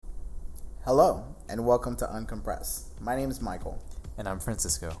Hello, and welcome to Uncompressed. My name is Michael. And I'm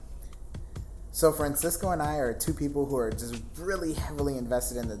Francisco. So, Francisco and I are two people who are just really heavily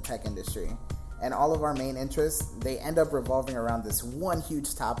invested in the tech industry. And all of our main interests, they end up revolving around this one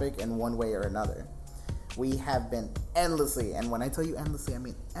huge topic in one way or another. We have been endlessly, and when I tell you endlessly, I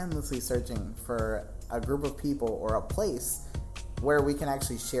mean endlessly searching for a group of people or a place where we can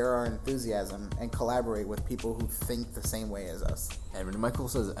actually share our enthusiasm and collaborate with people who think the same way as us. And when Michael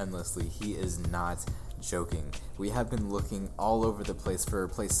says endlessly, he is not joking. We have been looking all over the place for a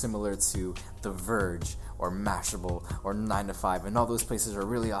place similar to The Verge or Mashable or 9 to 5, and all those places are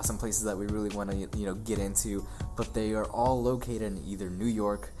really awesome places that we really want to get into, but they are all located in either New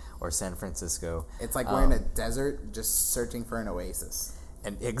York or San Francisco. It's like we're in a desert just searching for an oasis.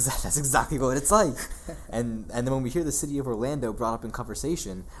 And that's exactly what it's like. and then when we hear the city of Orlando brought up in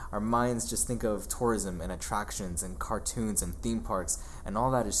conversation, our minds just think of tourism and attractions and cartoons and theme parks, and all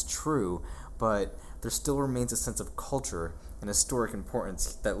that is true, but there still remains a sense of culture and historic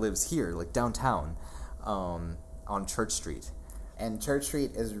importance that lives here, like downtown, on Church Street. And Church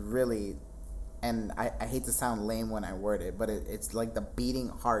Street is really, and I hate to sound lame when I word it, but it's like the beating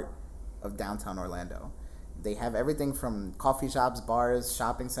heart of downtown Orlando. They have everything from coffee shops, bars,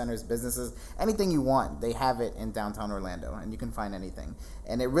 shopping centers, businesses, anything you want. They have it in downtown Orlando, and you can find anything.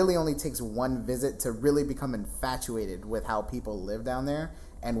 And it really only takes one visit to really become infatuated with how people live down there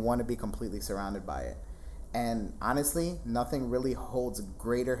and want to be completely surrounded by it. And honestly, nothing really holds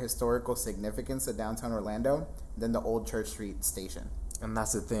greater historical significance to downtown Orlando than the old Church Street station. And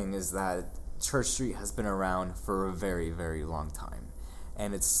that's the thing, is that Church Street has been around for a very, very long time.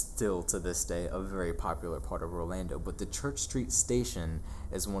 And it's still, to this day, a very popular part of Orlando. But the Church Street Station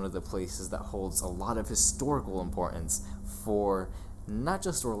is one of the places that holds a lot of historical importance for not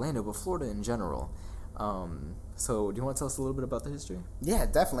just Orlando, but Florida in general. So do you want to tell us a little bit about the history? Yeah,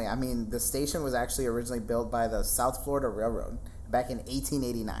 definitely. I mean, the station was actually originally built by the South Florida Railroad back in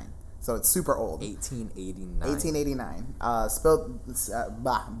 1889. So it's super old.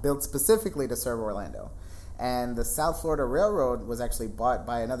 1889. Built specifically to serve Orlando. And the South Florida Railroad was actually bought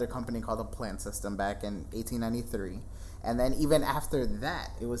by another company called the Plant System back in 1893. And then even after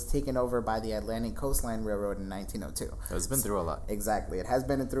that, it was taken over by the Atlantic Coastline Railroad in 1902. So it's been through a lot. Exactly. It has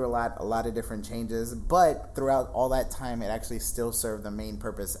been through a lot of different changes. But throughout all that time, it actually still served the main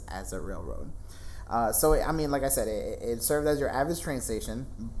purpose as a railroad. Like I said, it served as your average train station.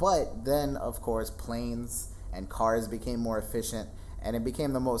 But then, of course, planes and cars became more efficient. And it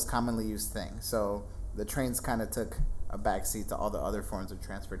became the most commonly used thing. So the trains kind of took a backseat to all the other forms of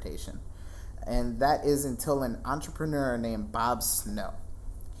transportation. And that is until an entrepreneur named Bob Snow.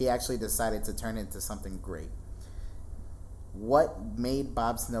 He actually decided to turn it into something great. What made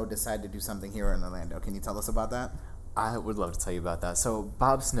Bob Snow decide to do something here in Orlando? Can you tell us about that? I would love to tell you about that. So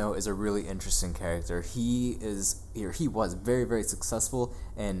Bob Snow is a really interesting character. He was very, very successful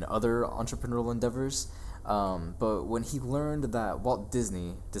in other entrepreneurial endeavors. But when he learned that Walt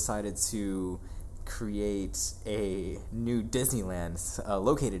Disney decided to create a new Disneyland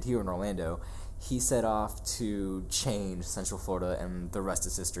located here in Orlando, he set off to change Central Florida, and the rest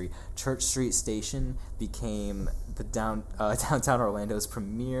is history. Church Street Station became the downtown Orlando's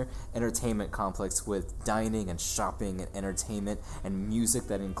premier entertainment complex with dining and shopping and entertainment and music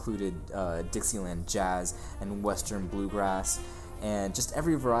that included Dixieland jazz and Western bluegrass and just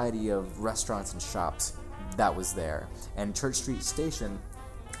every variety of restaurants and shops that was there. And Church Street Station,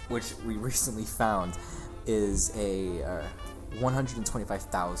 which we recently found, is a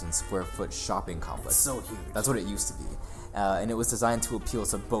 125,000 square foot shopping complex. So huge. That's what it used to be. And it was designed to appeal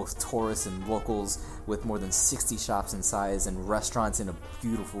to both tourists and locals, with more than 60 shops in size and restaurants in a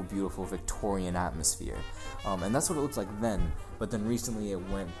beautiful, beautiful Victorian atmosphere. And that's what it looked like then, but then recently it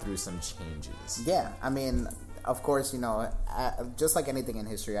went through some changes. Yeah, I mean, of course, just like anything in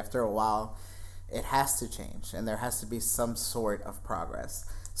history, after a while, it has to change, and there has to be some sort of progress.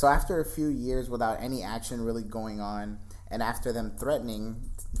 So after a few years without any action really going on, and after them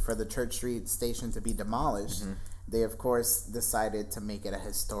threatening for the Church Street Station to be demolished, they, of course, decided to make it a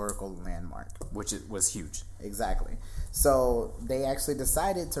historical landmark. Which it was huge. Exactly. So they actually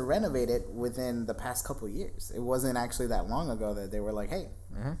decided to renovate it within the past couple of years. It wasn't actually that long ago that they were like, hey,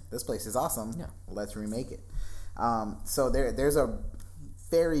 this place is awesome. Yeah. Let's remake it. So there's a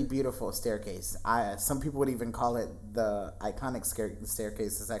very beautiful staircase. Some people would even call it the iconic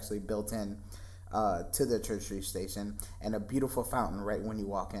staircase that's actually built in to the Church Street Station, and a beautiful fountain right when you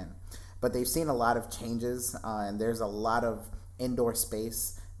walk in. But they've seen a lot of changes, and there's a lot of indoor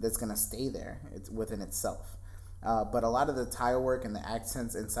space that's going to stay there within itself. But a lot of the tile work and the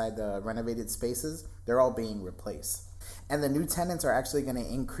accents inside the renovated spaces, they're all being replaced. And the new tenants are actually going to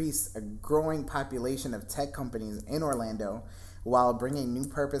increase a growing population of tech companies in Orlando while bringing new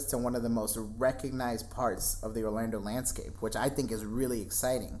purpose to one of the most recognized parts of the Orlando landscape, which I think is really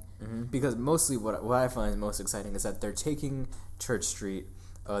exciting. Mm-hmm. Because mostly what I find most exciting is that they're taking Church Street,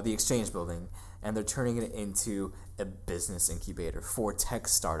 the Exchange Building, and they're turning it into a business incubator for tech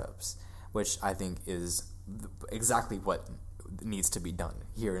startups, which I think is exactly what needs to be done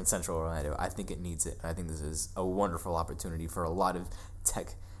here in Central Orlando. I think it needs it. I think this is a wonderful opportunity for a lot of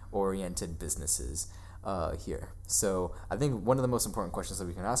tech-oriented businesses here. So I think one of the most important questions that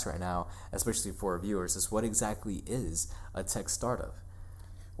we can ask right now, especially for our viewers, is what exactly is a tech startup?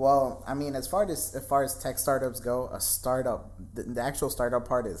 Well, I mean, as far as tech startups go, a startup, the actual startup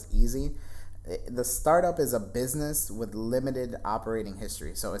part is easy. The startup is a business with limited operating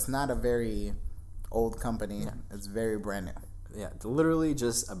history, so it's not a very old company. Yeah. It's very brand new. Yeah, literally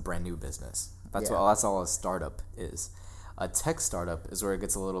just a brand new business. That's all a startup is. A tech startup is where it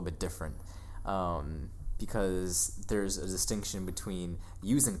gets a little bit different, because there's a distinction between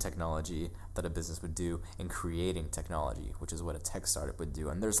using technology that a business would do and creating technology, which is what a tech startup would do.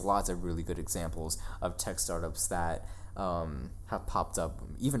 And there's lots of really good examples of tech startups that have popped up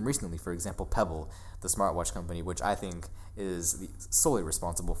even recently. For example, Pebble, the smartwatch company, which I think is solely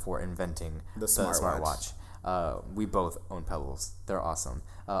responsible for inventing the smartwatch. We both own Pebbles. They're awesome.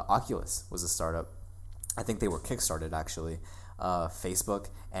 Oculus was a startup. I think they were kickstarted, actually. Facebook,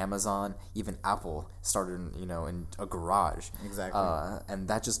 Amazon, even Apple started, in a garage. Exactly. And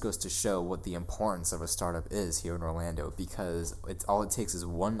that just goes to show what the importance of a startup is here in Orlando, because all it takes is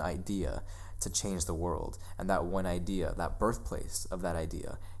one idea to change the world. And that one idea, that birthplace of that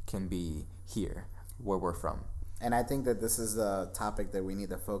idea, can be here, where we're from. And I think that this is a topic that we need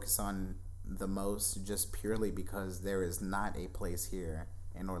to focus on the most, just purely because there is not a place here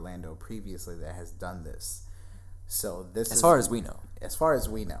in Orlando previously that has done this. So as far as we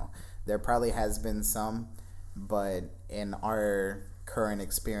know, there probably has been some, but in our current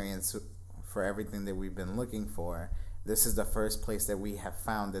experience for everything that we've been looking for, this is the first place that we have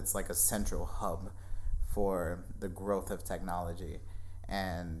found that's like a central hub for the growth of technology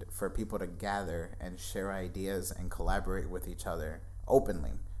and for people to gather and share ideas and collaborate with each other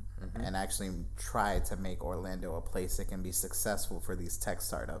openly. Mm-hmm. And actually try to make Orlando a place that can be successful for these tech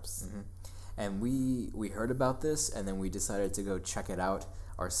startups. Mm-hmm. And we heard about this, and then we decided to go check it out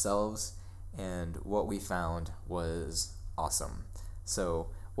ourselves, and what we found was awesome. So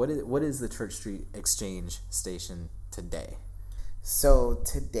what is the Church Street Exchange Station today? So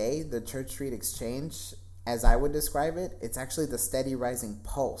today, the Church Street Exchange, as I would describe it, it's actually the steady rising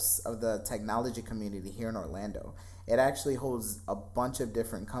pulse of the technology community here in Orlando. It actually holds a bunch of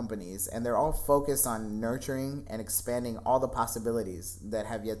different companies, and they're all focused on nurturing and expanding all the possibilities that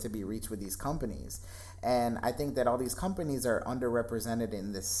have yet to be reached with these companies. And I think that all these companies are underrepresented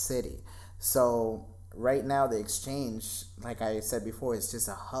in this city. So right now, the exchange, like I said before, is just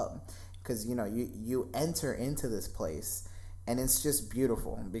a hub, because you enter into this place and it's just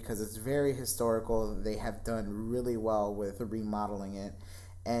beautiful because it's very historical. They have done really well with remodeling it.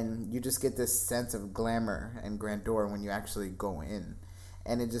 And you just get this sense of glamour and grandeur when you actually go in.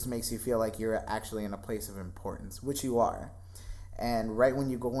 And it just makes you feel like you're actually in a place of importance, which you are. And right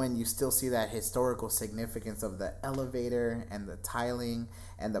when you go in, you still see that historical significance of the elevator and the tiling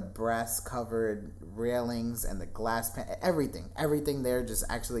and the brass-covered railings and the glass everything. Everything there just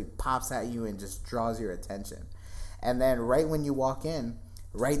actually pops at you and just draws your attention. And then right when you walk in,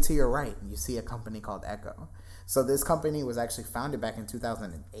 right to your right, you see a company called Echo. So this company was actually founded back in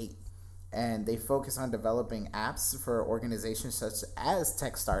 2008, and they focus on developing apps for organizations such as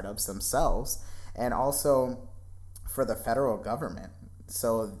tech startups themselves, and also for the federal government.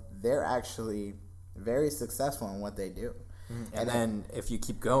 So they're actually very successful in what they do. Mm-hmm. And then if you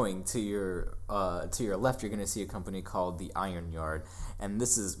keep going to your left, you're going to see a company called the Iron Yard. And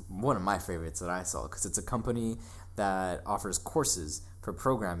this is one of my favorites that I saw, because it's a company that offers courses for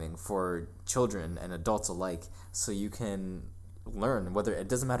programming for children and adults alike, so you can learn, whether it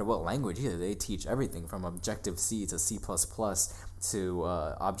doesn't matter what language either. They teach everything from Objective-C to C++ to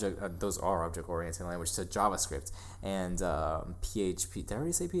those are object-oriented language, to JavaScript and PHP. Did I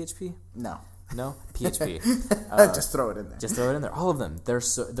already say PHP? No, PHP. Just throw it in there. Just throw it in there. All of them. They're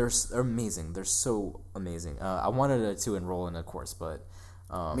amazing. They're so amazing. I wanted to enroll in a course, but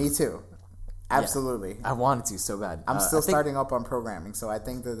me too. Absolutely. Yeah, I wanted to so bad. I'm still starting up on programming, so I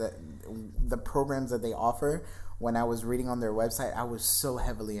think that the programs that they offer, when I was reading on their website, I was so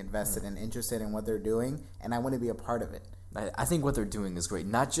heavily invested and interested in what they're doing, and I want to be a part of it. I think what they're doing is great,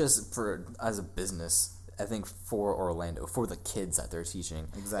 not just as a business I think for Orlando, for the kids that they're teaching.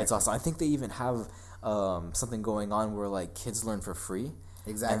 Exactly. It's awesome. I think they even have something going on where like kids learn for free.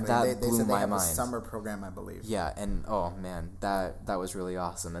 Exactly. And that they blew said they my have mind. a summer program, I believe. Yeah, and oh man, that was really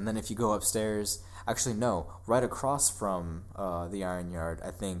awesome. And then if you go upstairs, actually no, right across from the Iron Yard, I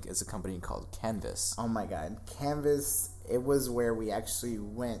think is a company called Canvas. Oh my God, Canvas! It was where we actually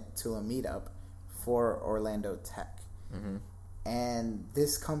went to a meetup for Orlando Tech. Mm-hmm. And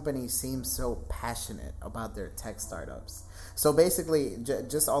this company seems so passionate about their tech startups. So basically,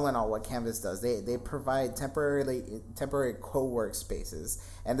 just all in all, what Canvas does, they provide temporary co-work spaces.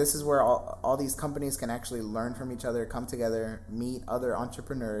 And this is where all these companies can actually learn from each other, come together, meet other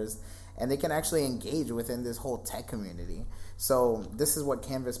entrepreneurs, and they can actually engage within this whole tech community. So this is what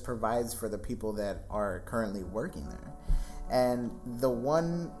Canvas provides for the people that are currently working there. And the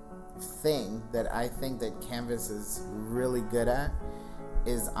one thing that I think that Canvas is really good at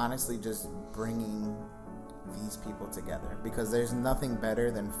is honestly just bringing these people together, because there's nothing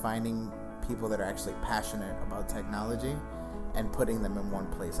better than finding people that are actually passionate about technology and putting them in one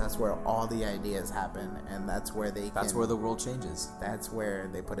place. That's where all the ideas happen, and that's where where the world changes. That's where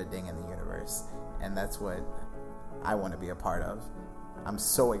they put a ding in the universe, and that's what I want to be a part of. I'm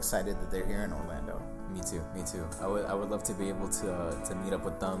so excited that they're here in Orlando. Me too. I would love to be able to meet up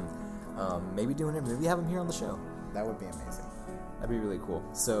with them. Maybe maybe have them here on the show. That would be amazing. That'd be really cool.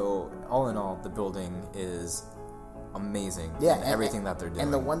 So all in all, the building is amazing. Yeah, and everything that they're doing.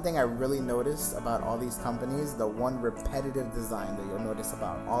 And the one thing I really noticed about all these companies, the one repetitive design that you'll notice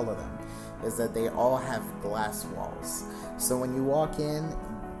about all of them, is that they all have glass walls. So when you walk in,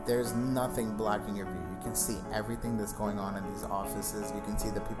 there's nothing blocking your view. You can see everything that's going on in these offices. You can see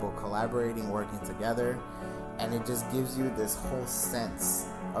the people collaborating, working together, and it just gives you this whole sense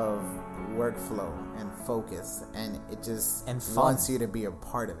of workflow and focus, and it just wants you to be a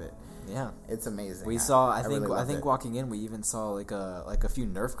part of it. Yeah, it's amazing. We saw. I think walking in, we even saw like a few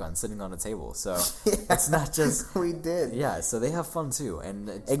Nerf guns sitting on a table. So it's not just we did. Yeah, so they have fun too, and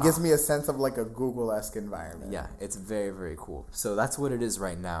it gives me a sense of like a Google-esque environment. Yeah, it's very, very cool. So that's what it is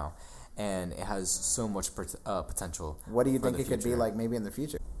right now, and it has so much potential. What do you think it could be like maybe in the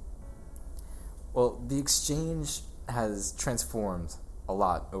future? Well, the Exchange has transformed a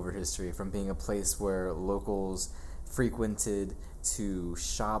lot over history, from being a place where locals frequented to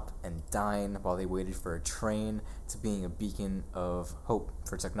shop and dine while they waited for a train, to being a beacon of hope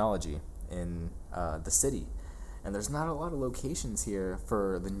for technology in the city. And there's not a lot of locations here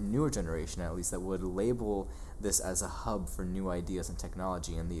for the newer generation, at least, that would label this as a hub for new ideas and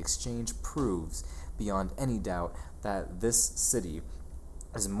technology. And the Exchange proves beyond any doubt that this city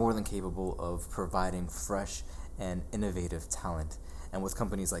is more than capable of providing fresh and innovative talent. And with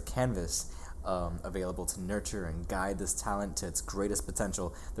companies like Canvas available to nurture and guide this talent to its greatest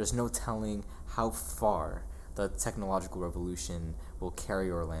potential, there's no telling how far the technological revolution will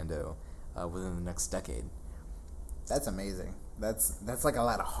carry Orlando within the next decade. That's amazing. That's like a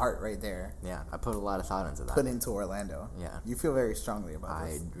lot of heart right there. Yeah, I put a lot of thought into that. Put into Orlando. Yeah. You feel very strongly about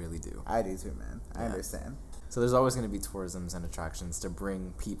this. I really do. I do too, man. I understand. So there's always going to be tourisms and attractions to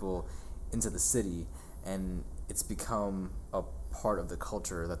bring people into the city, and it's become a part of the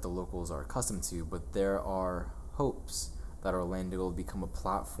culture that the locals are accustomed to. But there are hopes that Orlando will become a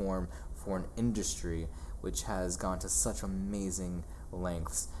platform for an industry which has gone to such amazing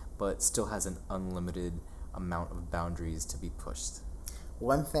lengths, but still has an unlimited amount of boundaries to be pushed.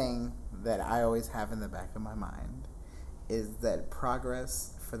 One thing that I always have in the back of my mind is that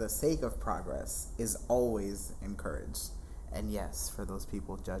progress, for the sake of progress, is always encouraged. And yes, for those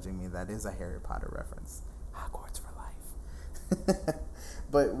people judging me, that is a Harry Potter reference. Hogwarts for life.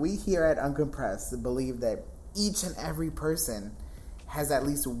 But we here at Uncompressed believe that each and every person has at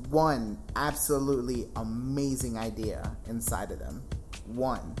least one absolutely amazing idea inside of them.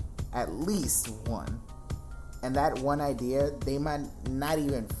 One. At least one. And that one idea, they might not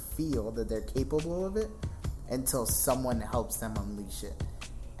even feel that they're capable of it until someone helps them unleash it.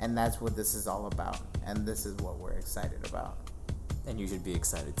 And that's what this is all about. And this is what we're excited about. And you should be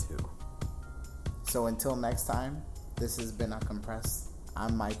excited too. So until next time, this has been Uncompressed.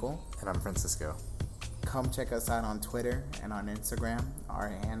 I'm Michael. And I'm Francisco. Come check us out on Twitter and on Instagram. Our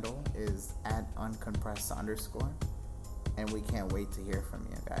handle is @uncompressed_. And we can't wait to hear from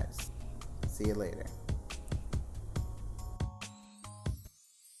you guys. See you later.